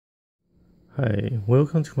Hi,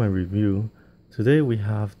 welcome to my review. Today we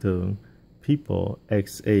have the PIPO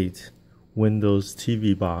X8 Windows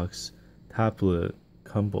TV box tablet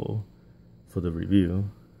combo for the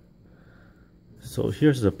review. So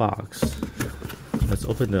here's the box. Let's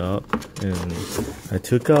open it up, and I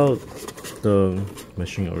took out the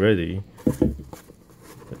machine already.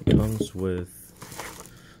 It comes with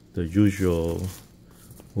the usual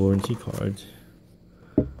warranty card.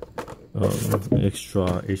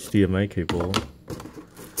 Extra HDMI cable,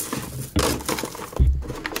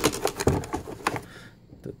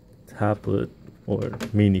 the tablet or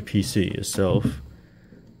mini PC itself,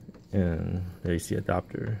 and the AC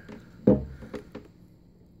adapter.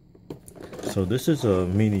 So this is a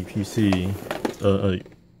mini PC, a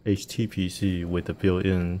htpc with a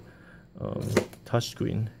built-in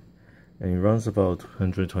touchscreen, and it runs about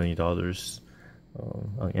 $120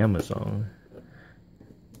 on Amazon.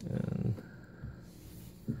 And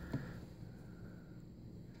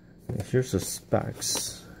here's the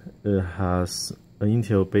specs. It has an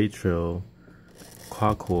Intel Bay Trail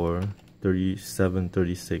quad-core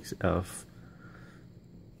 3736F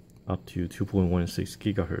up to 2.16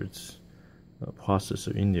 gigahertz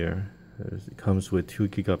processor in there. It comes with 2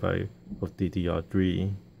 GB of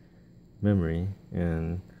DDR3 memory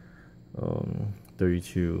and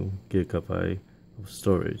 32 GB of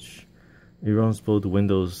storage. It runs both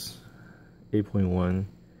Windows 8.1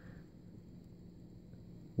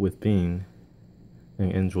 with Bing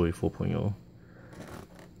and Android 4.0.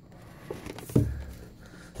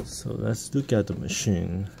 So let's look at the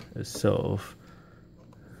machine itself.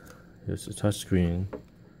 Here's the touchscreen,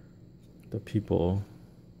 the PIPO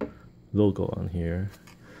logo on here.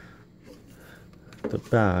 The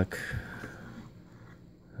back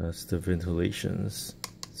has the ventilations.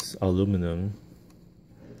 It's aluminum.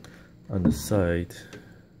 On the side,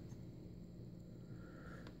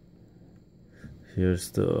 here's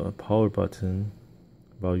the power button,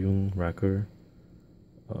 volume rocker.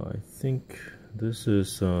 I think this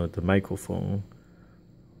is the microphone,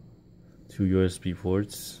 2 USB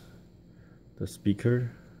ports, the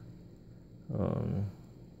speaker, the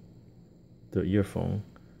earphone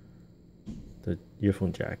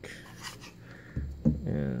jack,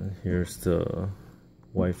 and here's the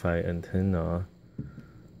Wi-Fi antenna,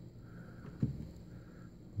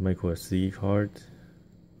 micro SD card,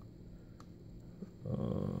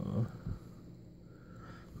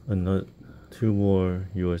 another 2 more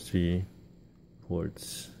USB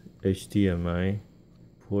ports, HDMI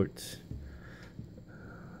port,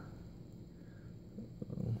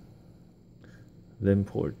 LAN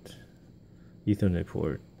port, Ethernet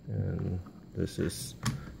port, and this is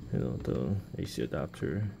the AC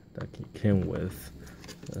adapter that it came with.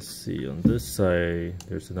 Let's see, on this side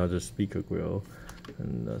there's another speaker grill,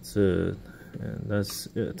 and that's it.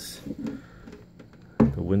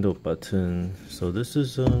 The window button. So this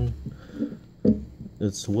is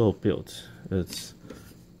it's well built. It's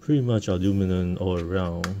pretty much aluminum all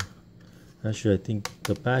around. Actually, I think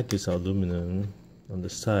the back is aluminum. On the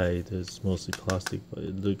side it's mostly plastic, but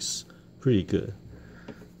it looks pretty good.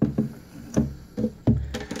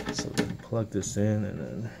 So then plug this in, and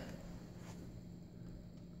then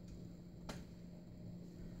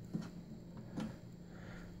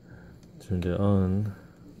turn it on.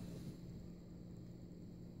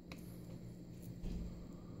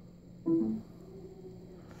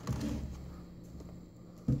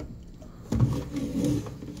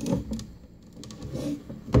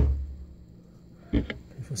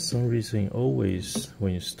 For some reason, always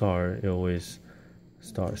when you start, it always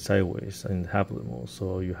starts sideways in tablet mode. So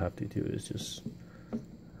all you have to do is just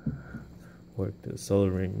work the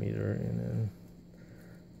accelerometer, and then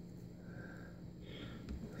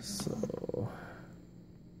so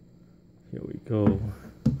here we go,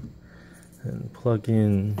 and plug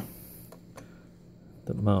in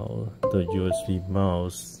the mouse, the USB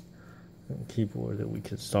mouse and keyboard, that we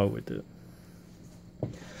can start with it.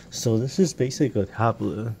 So this is basically a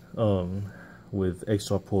tablet with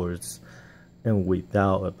extra ports and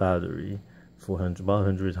without a battery for about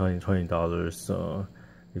 $120.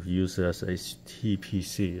 If you use it as a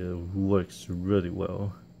htpc, it works really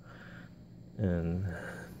well, and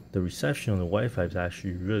the reception on the Wi-Fi is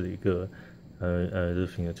actually really good. I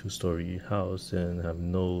live in a 2-story house and have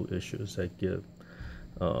no issues. I get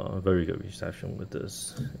very good reception with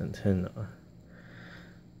this antenna.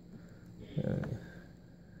 And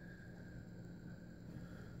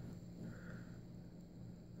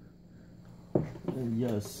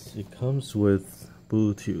yes, it comes with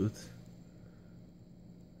Bluetooth.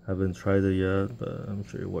 Haven't tried it yet, but I'm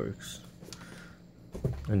sure it works.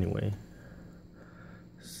 Anyway,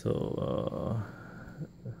 so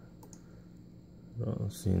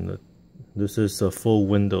seeing that this is a full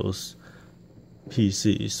Windows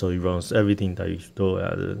PC, so it runs everything that you throw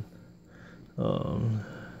at it.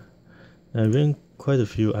 I ran quite a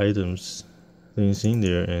few things in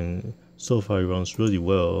there, and so far it runs really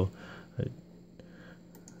well.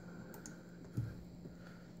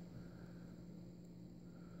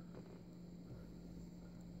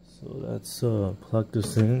 So let's plug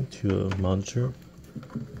this in to a monitor.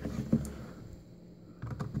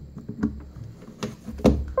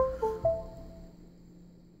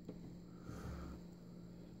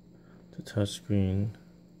 The touchscreen,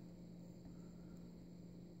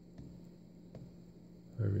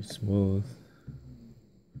 very smooth,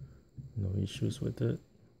 no issues with it.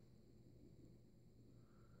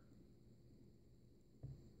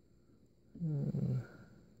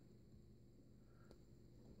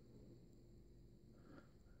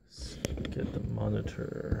 Let's get the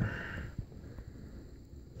monitor.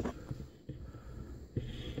 So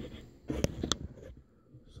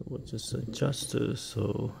we'll just adjust it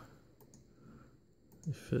so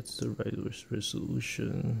it fits the right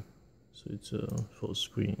resolution. So it's a full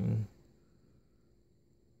screen.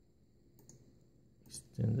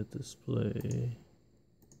 Extend the display.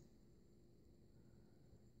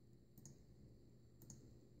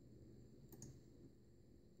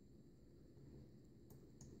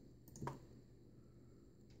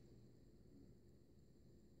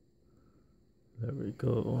 There we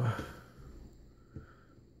go.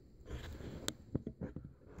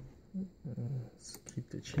 Let's keep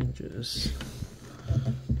the changes.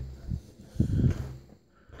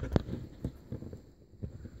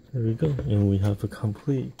 There we go, and we have a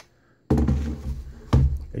complete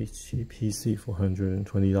htpc for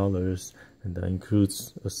 $120, and that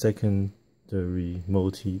includes a secondary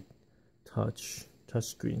multi-touch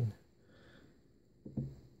touchscreen.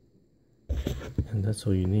 And that's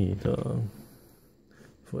all you need for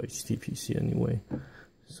htpc anyway.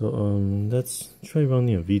 So let's try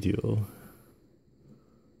running a video.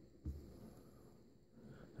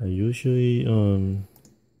 I usually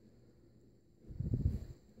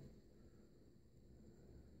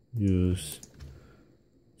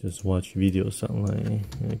just watch videos online.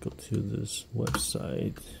 I go to this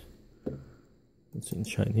website. It's in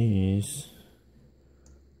Chinese.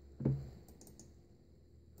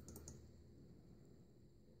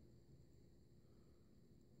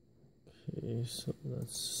 Okay, so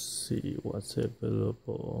let's see what's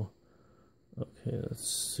available. Okay, let's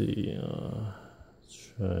see.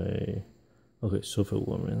 Let's try. Okay,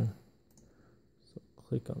 Superwoman. So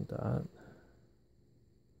click on that.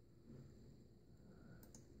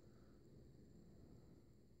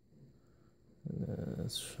 And then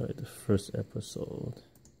let's try the first episode.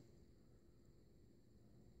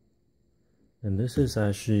 And this is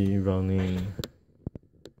actually running.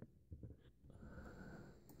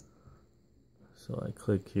 So I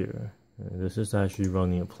click here, and this is actually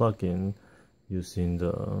running a plugin using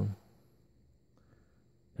the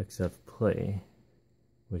XF Play,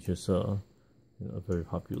 which is a very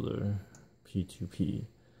popular P2P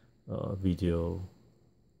video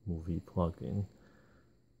movie plugin.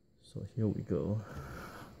 So here we go.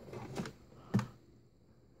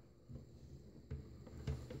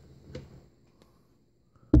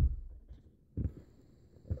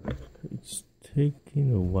 It's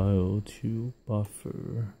taking a while to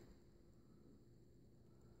buffer.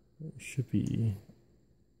 It should be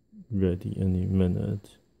ready any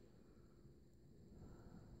minute.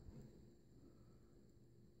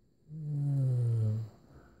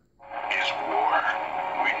 Is war.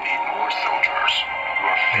 We need more soldiers.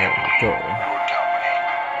 Your family, Go. your company,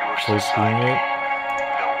 your society.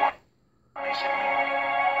 No one is immune.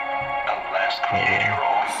 Unless create your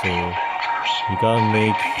own So Avengers. you gotta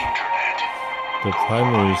make The internet. the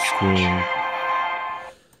primary screen.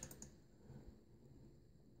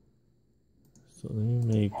 So let me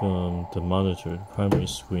make the monitor the primary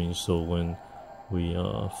screen, so when we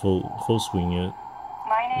full screen it,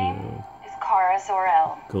 My name is Kara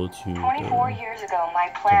Zor-El. go to 24 years ago, my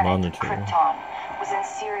planet, monitor. Krypton, was in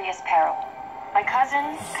serious peril. My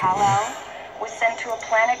cousin, Kal-El, was sent to a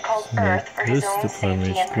planet called Earth for his own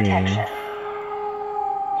safety and protection.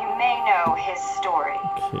 You may know his story.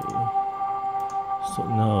 Okay. So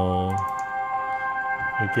now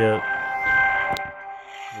we get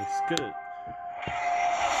this good.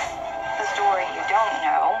 The story you don't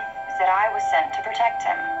know is that I was sent to protect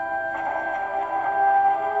him.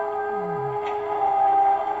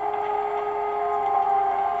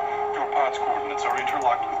 Your pod's coordinates are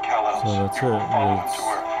interlocked with Kal-El's. So that's You will follow him it. to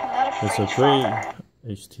Earth. I'm not It's a afraid, great Father.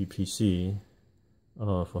 htpc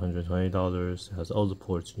for $120. It has all the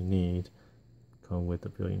ports you need. Come with a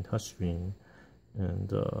built-in touchscreen, and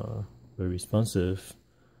very responsive.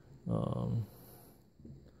 So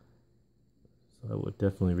I would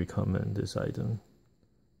definitely recommend this item.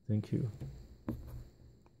 Thank you.